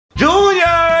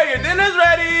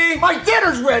ready? My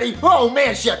dinner's ready. Oh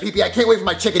man, Chef Pee-Pee, I can't wait for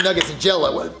my chicken nuggets and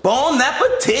Jello. Bon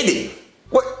appetit.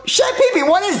 What, Chef Pee-Pee?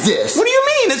 What is this? What do you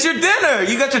mean? It's your dinner.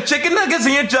 You got your chicken nuggets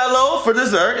and your Jello for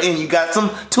dessert, and you got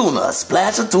some tuna, a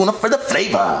splash of tuna for the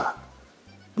flavor.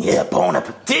 Yeah, bon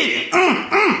appetit.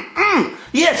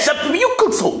 Yeah, Chef Pee-Pee, you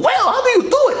cook so well. How do you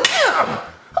do it?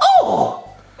 Oh.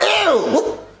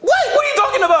 Ew. What are you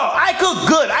talking about? I cook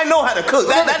good. I know how to cook.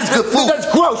 That is good food.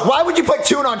 That's gross. Why would you put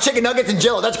tuna on chicken nuggets and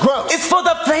Jello? That's gross. It's for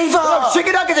the flavor. No,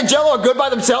 chicken nuggets and Jello are good by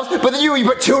themselves, but then you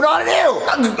put tuna on it. Ew.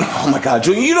 Oh my God,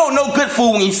 Junior, you don't know good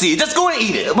food when you see it. Just go and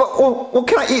eat it. Well,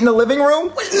 can I eat in the living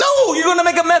room? No, you're gonna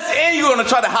make a mess and you're gonna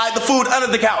try to hide the food under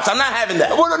the couch. I'm not having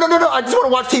that. Well, no. I just want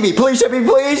to watch TV. Please, Chef Pee-Pee,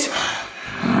 please.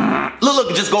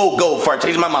 Look, just go before I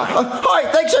change my mind. All right,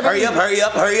 thanks, Chef Pee-Pee.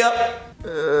 Hurry up.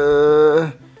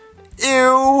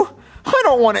 Ew. I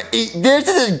don't want to eat this.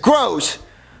 This is gross.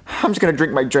 I'm just going to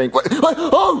drink my drink. What?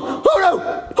 Oh no.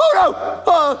 What am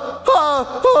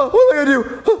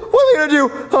I going to do?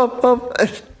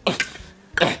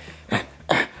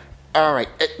 All right.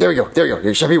 There we go.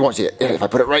 Here, Chef Pee-Pee won't see it. If I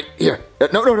put it right here.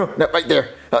 No, right there.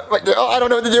 Right there. Oh, I don't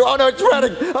know what to do. Oh, no, it's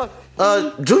running.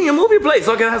 Junior, move your plate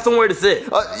so I can have somewhere to sit.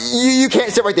 You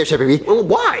can't sit right there, Chef Pee-Pee. Well,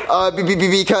 why?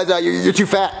 Because you're too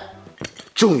fat.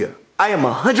 Junior, I am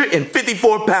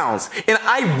 154 pounds, and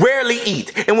I rarely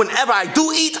eat. And whenever I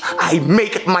do eat, I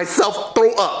make myself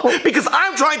throw up. Because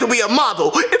I'm trying to be a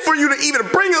model, and for you to even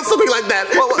bring up something like that,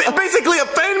 basically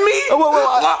offend me?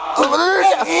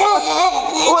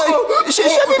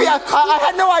 Chef Pee-Pee, I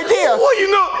had no idea. Well, you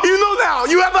know now.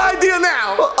 You have an idea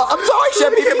now. I'm sorry,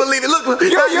 Chef Pee-Ee. I can't believe it. Look,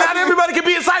 not everybody can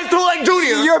be a size 2 like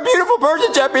Junior. You're a beautiful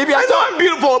person, Chef Pee-Pee. I know I'm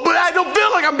beautiful, but I don't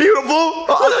feel like I'm beautiful.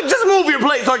 Just move your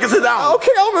plate so I can sit down. Okay,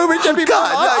 I'll move it, Chef Pee-Pee.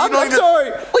 God, I'm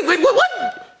sorry. Wait,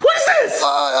 what is this?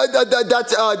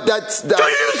 That's. Junior,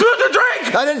 you spilled your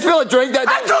drink. I didn't spill a drink. I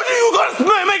told you were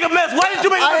gonna make a mess. Why didn't you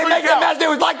make a mess? I didn't make a mess. It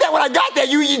was like that when I got there.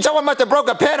 Someone must have broke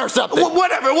a pen or something.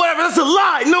 Whatever. That's a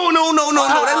lie. No.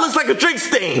 That looks like a drink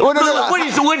stain. Well, what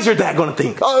is your dad gonna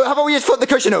think? How about we just flip the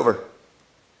cushion over?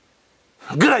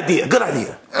 Good idea.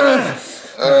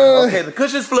 Okay, the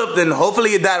cushion's flipped, and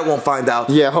hopefully your dad won't find out.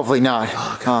 Yeah, hopefully not.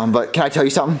 But can I tell you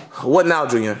something? What now,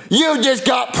 Junior? You just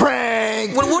got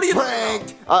pranked. What are you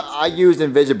pranked? I used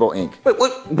invisible ink. Wait,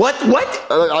 what?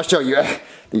 I'll show you.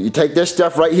 You take this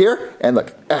stuff right here and look.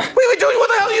 Wait, Junior, what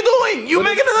the hell are you doing? You're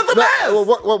making it a mess.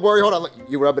 Well, worry, hold on. Look,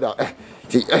 you rub it out.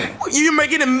 See, you're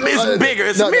making it bigger.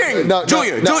 It's smearing.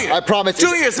 Junior. I promise.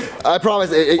 Junior. I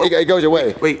promise it goes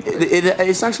away. Wait, it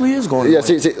actually is going away. Yeah,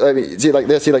 see like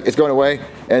this. See, like it's going away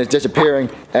and it's disappearing.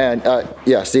 And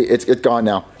yeah, see, it's gone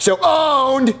now. So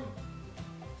owned.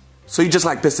 So you just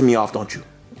like pissing me off, don't you?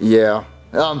 Yeah.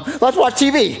 Let's watch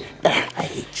TV. I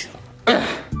hate you.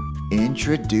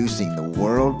 Introducing the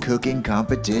World Cooking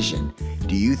Competition.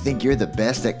 Do you think you're the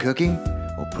best at cooking?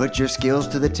 Well, put your skills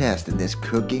to the test in this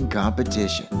cooking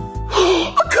competition.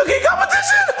 A cooking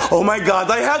competition? Oh my God,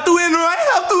 I have to enter.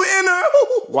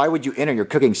 Why would you enter? Your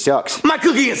cooking sucks. My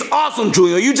cooking is awesome,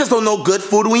 Junior. You just don't know good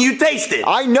food when you taste it.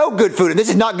 I know good food, and this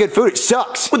is not good food. It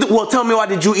sucks. Well, tell me, why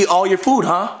did you eat all your food,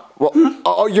 huh?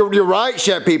 Well, you're right,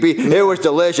 Chef Pee-Pee. It was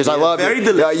delicious. I love it. Very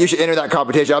delicious. You should enter that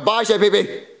competition. Bye, Chef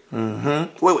Pee-Pee.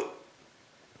 Wait.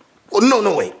 Oh, no,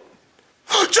 wait.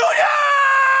 Junior!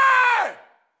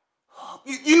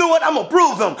 You know what? I'm gonna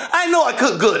prove him. I know I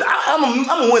cook good. I'm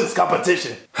gonna win this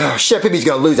competition. Chef Pee-Pee's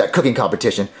gonna lose that cooking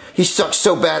competition. He sucks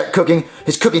so bad at cooking.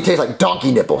 His cooking tastes like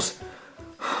donkey nipples.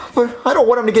 But I don't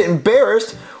want him to get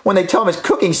embarrassed when they tell him his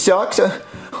cooking sucks.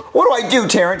 What do I do,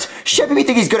 Terrence? Chef Pee-Pee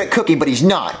thinks he's good at cooking, but he's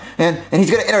not. And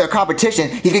he's gonna enter the competition.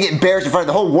 He's gonna get embarrassed in front of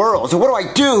the whole world. So what do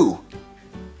I do?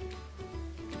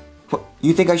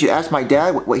 You think I should ask my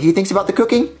dad what he thinks about the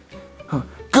cooking?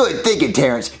 Good thinking,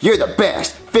 Terrence. You're the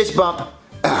best. Fist bump.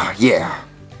 Yeah.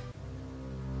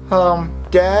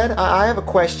 Dad, I have a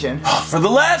question. For the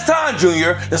last time,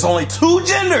 Junior, there's only 2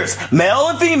 genders, male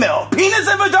and female. Penis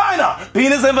and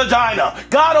vagina.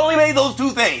 God only made those 2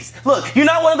 things. Look, you're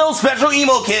not one of those special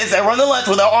emo kids that run the lunch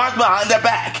with their arms behind their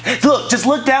back. Look, just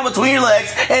look down between your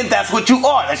legs, and that's what you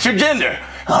are. That's your gender.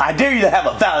 I dare you to have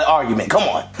a valid argument. Come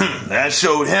on. That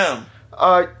showed him.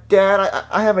 Dad,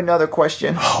 I have another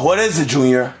question. What is it,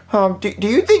 Junior? Do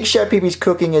you think Chef Pee-Pee's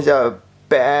cooking is,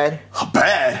 bad?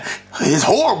 Bad? It's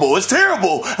horrible. It's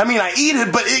terrible. I mean, I eat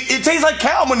it, but it tastes like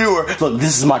cow manure. Look,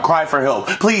 this is my cry for help.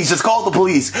 Please, just call the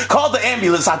police. Call the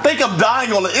ambulance. I think I'm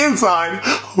dying on the inside.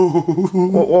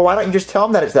 Well, why don't you just tell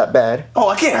him that it's that bad? Oh,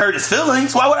 I can't hurt his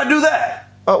feelings. Why would I do that?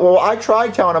 Well, I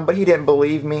tried telling him, but he didn't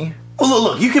believe me. Well,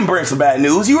 look, you can bring some bad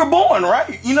news. You were born,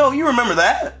 right? You remember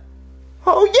that.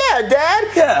 Oh yeah, Dad.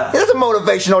 Yeah. That's a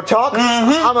motivational talk.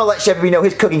 I'm gonna let Chef Pee-Pee know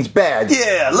his cooking's bad.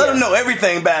 Yeah, let him know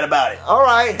everything bad about it. All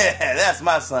right. That's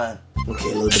my son.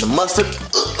 Okay, a little bit of mustard.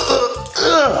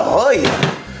 Oh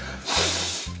yeah.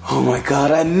 Oh my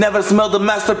God, I never smelled a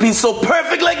masterpiece so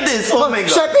perfect like this. Oh my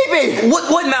God. Chef Pee-Pee.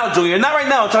 What now, Junior? Not right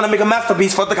now. I'm trying to make a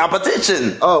masterpiece for the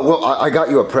competition. Oh well, I got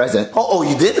you a present. Oh,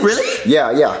 you did? Really?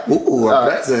 Yeah. Ooh, a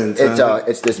present.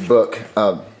 It's this book.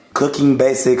 Cooking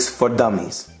Basics for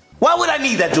Dummies. Why would I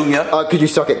need that, Junior? Could you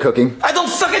suck at cooking? I don't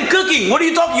suck at cooking. What are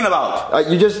you talking about?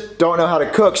 You just don't know how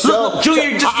to cook. So, Look,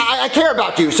 Junior, I care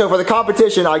about you. So for the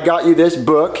competition, I got you this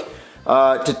book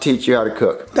to teach you how to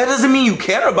cook. That doesn't mean you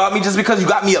care about me just because you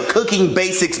got me a Cooking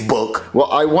Basics book.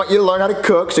 Well, I want you to learn how to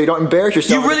cook so you don't embarrass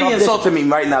yourself. You really insulted me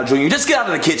right now, Junior. Just get out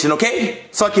of the kitchen, okay?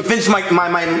 So I can finish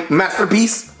my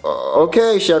masterpiece.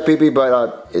 Okay, Chef Pee-Pee,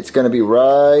 but it's going to be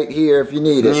right here if you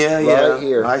need it. Yeah. Right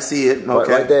here. I see it.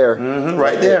 Okay. Right there.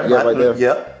 Right there. Yeah, right there.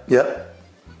 Yep.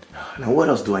 Now what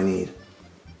else do I need?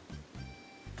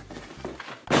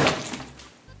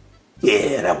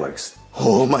 Yeah, that works.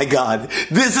 Oh my God,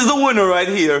 this is the winner right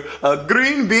here. A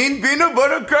green bean peanut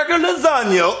butter cracker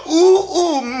lasagna.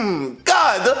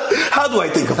 God, how do I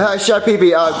think of it? Chef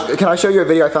Pee-Pee, can I show you a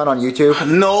video I found on YouTube?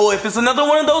 No, if it's another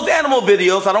one of those animal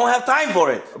videos, I don't have time for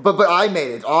it. But I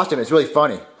made it. It's awesome. It's really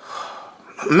funny.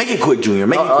 Make it quick, Junior.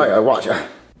 Make it quick. All right, watch.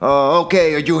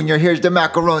 Okay, Junior, here's the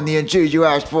macaroni and cheese you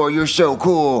asked for. You're so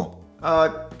cool.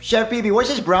 Chef Pee-Pee, what's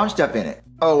this brown stuff in it?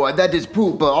 Oh, that is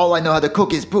poop, but all I know how to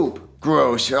cook is poop.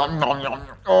 Gross.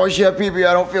 Oh, Chef Pee-Pee,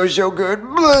 I don't feel so good.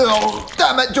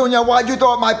 Damn it, Junior, why'd you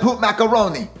throw up my poop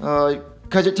macaroni?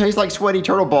 Because it tastes like sweaty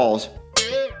turtle balls.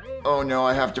 Oh no,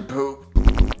 I have to poop.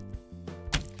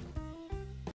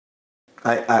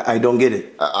 I don't get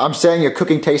it. I'm saying your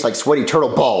cooking tastes like sweaty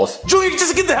turtle balls. Junior,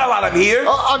 just get the hell out of here.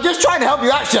 I'm just trying to help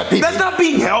you out, Chef Pee-Pee. That's not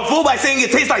being helpful by saying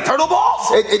it tastes like turtle balls.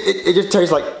 It just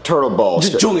tastes like turtle balls.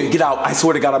 Junior, get out. I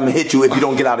swear to God, I'm gonna hit you if you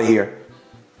don't get out of here.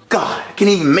 God, I can't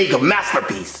even make a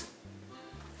masterpiece.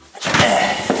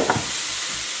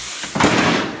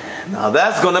 Now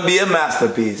that's gonna be a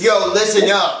masterpiece. Yo, listen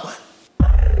up.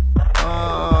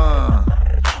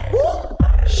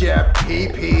 Chef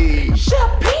Pee-Pee.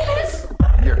 Chef Penis?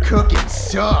 Your cooking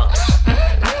sucks.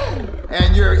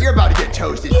 And you're about to get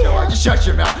toasted, so just shut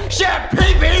your mouth. Chef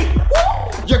Pee-Pee!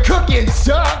 Your cooking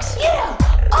sucks! Yeah,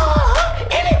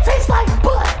 and it tastes like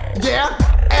butt. Yeah,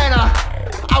 and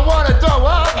I wanna throw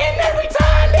up. And every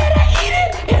time that I eat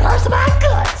it, it hurts my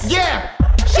guts. Yeah,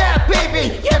 Chef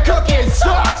Pee-Pee, your cooking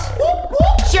sucks.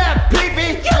 Chef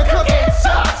Pee-Pee, your cooking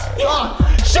sucks.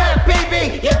 Chef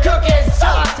Pee-Pee, your cooking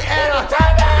sucks. And Every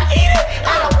time that I eat it,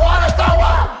 I don't wanna throw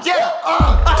up.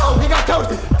 yeah, he got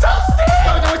toasted. Toasted!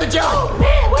 Where's the jelly? Oh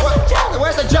man, where's the jelly?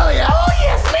 Where's the jelly at? Oh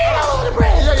yes, man, all over the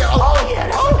bread. Yeah. Oh yeah,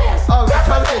 that's the best. Oh, that's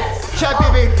the toasted. best. Chef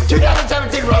Pee-Pee,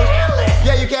 2017 roast. Handle it.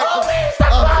 Yeah, you can't. Oh man,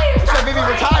 stop crying. Chef Pee-Pee,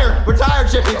 retired,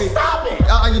 Chef Pee-Pee. Stop it.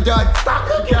 You done. Stop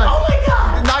cooking. Done. Oh my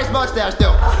God. Nice mustache, though.